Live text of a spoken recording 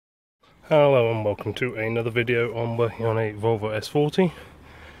Hello and welcome to another video on working on a Volvo S40.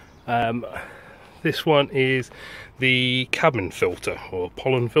 This one is the cabin filter or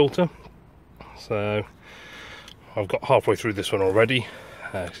pollen filter. So I've got halfway through this one already.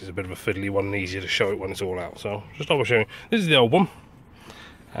 This is a bit of a fiddly one and easier to show it when it's all out. So just start by showing. This is the old one.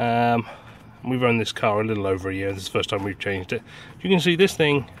 We've owned this car a little over a year. This is the first time we've changed it. You can see this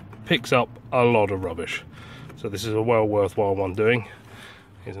thing picks up a lot of rubbish. So this is a well worthwhile one doing.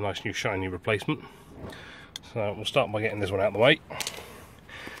 Here's a nice new shiny replacement. So we'll start by getting this one out of the way.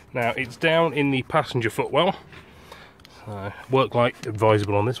 Now it's down in the passenger footwell. So work light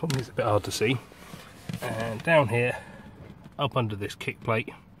advisable on this one, it's a bit hard to see. And down here, up under this kick plate,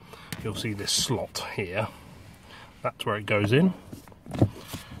 you'll see this slot here. That's where it goes in.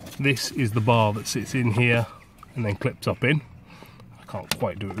 This is the bar that sits in here and then clips up in. I can't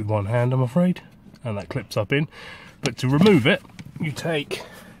quite do it with one hand, I'm afraid. And that clips up in. But to remove it, you take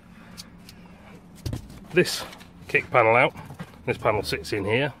this kick panel out. This panel sits in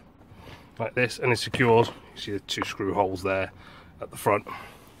here like this and it's secured. You see the two screw holes there at the front,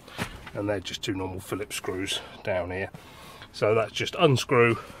 and they're just two normal Phillips screws down here. So that's just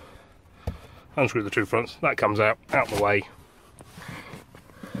unscrew the two fronts, that comes out the way,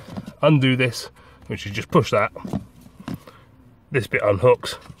 undo this, which is just push that, this bit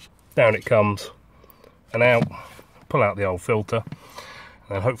unhooks, down it comes and out. Pull out the old filter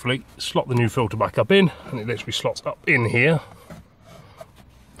and then hopefully slot the new filter back up in, and it literally slots up in here.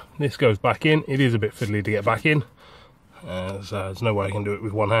 This goes back in. It is a bit fiddly to get back in, so there's no way I can do it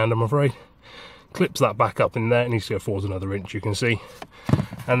with one hand, I'm afraid. Clips that back up in there. It needs to go forward another inch, you can see,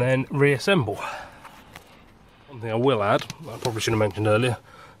 and then reassemble. One thing I will add, I probably should have mentioned earlier,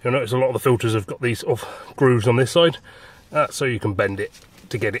 you'll notice a lot of the filters have got these sort of grooves on this side. That's so you can bend it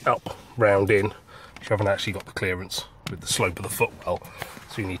to get it up round in. You haven't actually got the clearance with the slope of the footwell,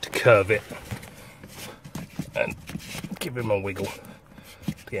 so you need to curve it and give him a wiggle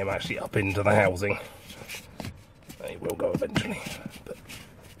to get him actually up into the housing. He will go eventually, but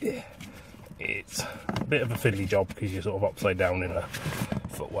yeah, it's a bit of a fiddly job because you're sort of upside down in a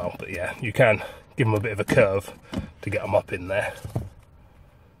footwell, but yeah, you can give him a bit of a curve to get him up in there.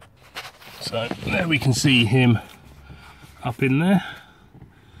 So there we can see him up in there.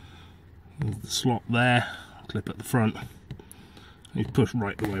 There's the slot there, clip at the front. You push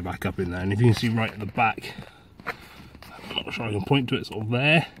right the way back up in there, and if you can see right at the back, I'm not sure I can point to it, sort of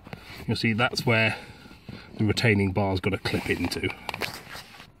there, you'll see that's where the retaining bar's got to clip into.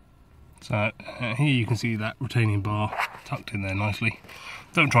 So here you can see that retaining bar tucked in there nicely.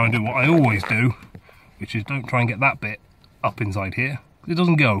 Don't try and do what I always do, which is don't try and get that bit up inside here. It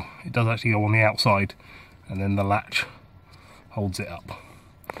doesn't go, it does actually go on the outside, and then the latch holds it up.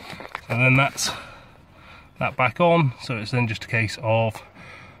 And then that's that back on, so it's then just a case of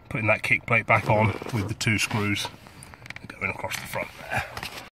putting that kick plate back on with the two screws going across the front there.